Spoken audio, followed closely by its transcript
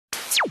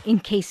in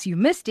case you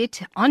missed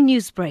it on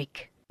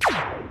Newsbreak.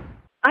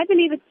 I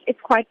believe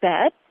it's quite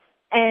bad,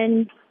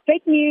 and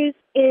fake news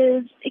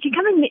it can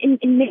come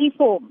in many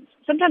forms.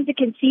 Sometimes it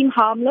can seem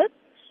harmless,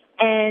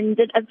 and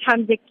at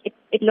times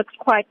it looks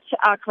quite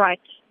outright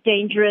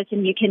dangerous,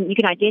 and you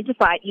can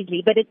identify it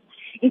easily. But it's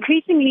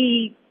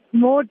increasingly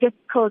more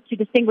difficult to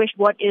distinguish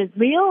what is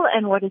real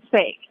and what is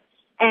fake.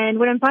 And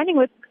what I'm finding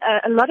with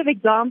a lot of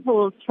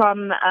examples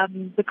from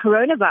the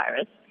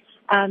coronavirus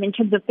in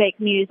terms of fake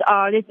news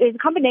there's a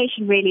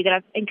combination really that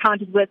I've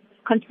encountered with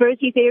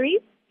conspiracy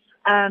theories.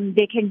 There'll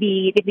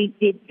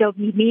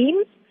be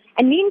memes,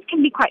 and memes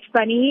can be quite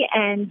funny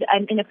and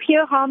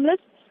appear harmless,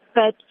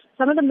 but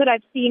some of them that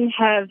I've seen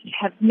have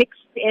mixed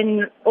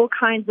in all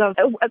kinds of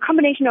a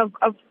combination of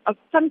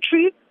some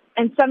truth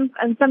and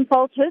some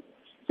falsehoods.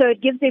 So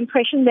it gives the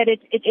impression that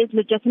it is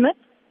legitimate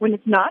when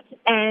it's not,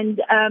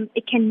 and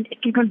it can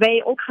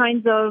convey all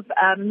kinds of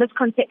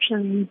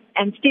misconceptions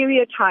and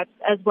stereotypes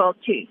as well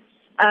too.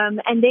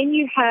 And then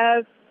you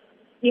have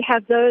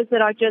those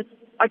that are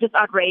just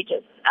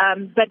outrageous.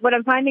 But what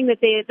I'm finding that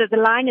the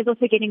line is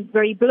also getting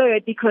very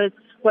blurred, because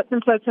what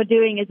some folks are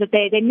doing is that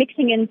they're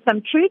mixing in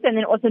some truth and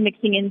then also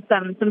mixing in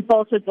some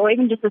falsehoods or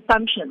even just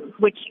assumptions,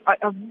 which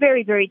are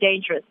very, very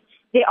dangerous.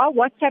 There are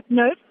WhatsApp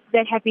notes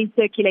that have been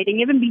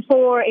circulating even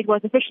before it was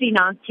officially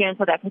announced here in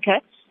South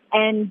Africa.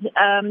 And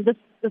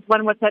this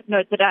one WhatsApp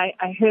note that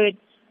I heard,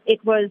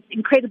 it was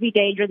incredibly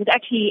dangerous. It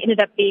actually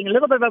ended up being a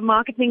little bit of a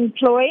marketing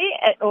ploy,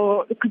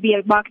 or it could be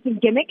a marketing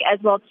gimmick as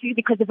well too,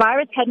 because the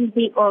virus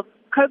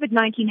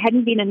COVID-19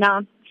 hadn't been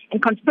announced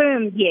and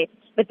confirmed yet.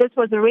 But this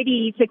was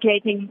already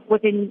circulating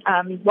within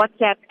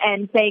WhatsApp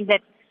and saying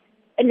that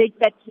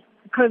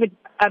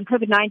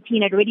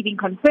COVID-19 had already been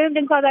confirmed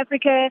in South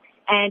Africa,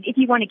 and if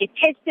you want to get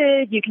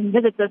tested, you can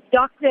visit this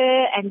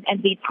doctor and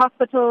these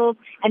hospitals,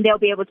 and they'll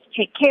be able to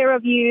take care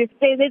of you.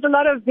 There's a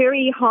lot of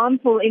very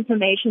harmful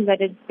information that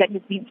has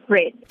been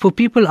spread. For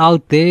people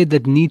out there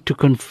that need to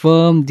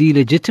confirm the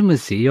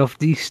legitimacy of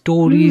these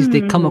stories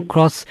they come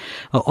across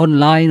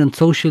online on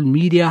social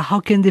media, how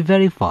can they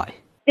verify?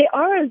 There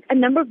are a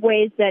number of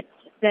ways that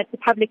the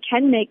public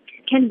can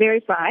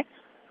verify.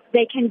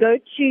 They can go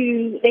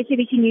to the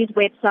SABC News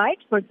website,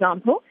 for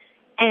example,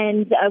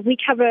 and we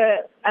cover,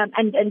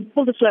 and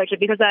full disclosure,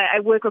 because I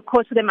work, of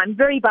course, with them. I'm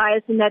very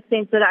biased in that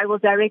sense that I will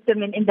direct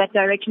them in that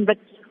direction. But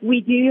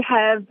we do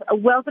have a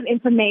wealth of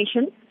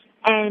information,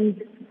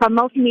 and from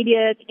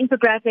multimedia to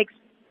infographics.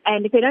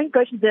 And if they don't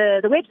go to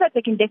the website,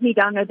 they can definitely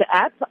download the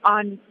app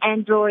on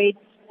Android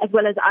as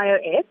well as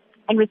iOS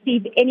and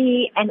receive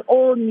any and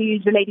all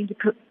news relating to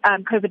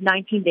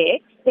COVID-19 there.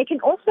 They can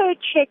also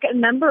check a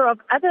number of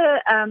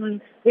other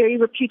very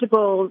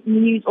reputable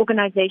news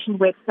organization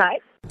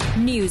websites.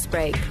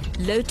 Newsbreak,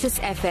 Lotus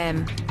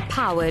FM,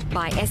 powered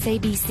by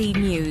SABC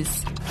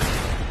News.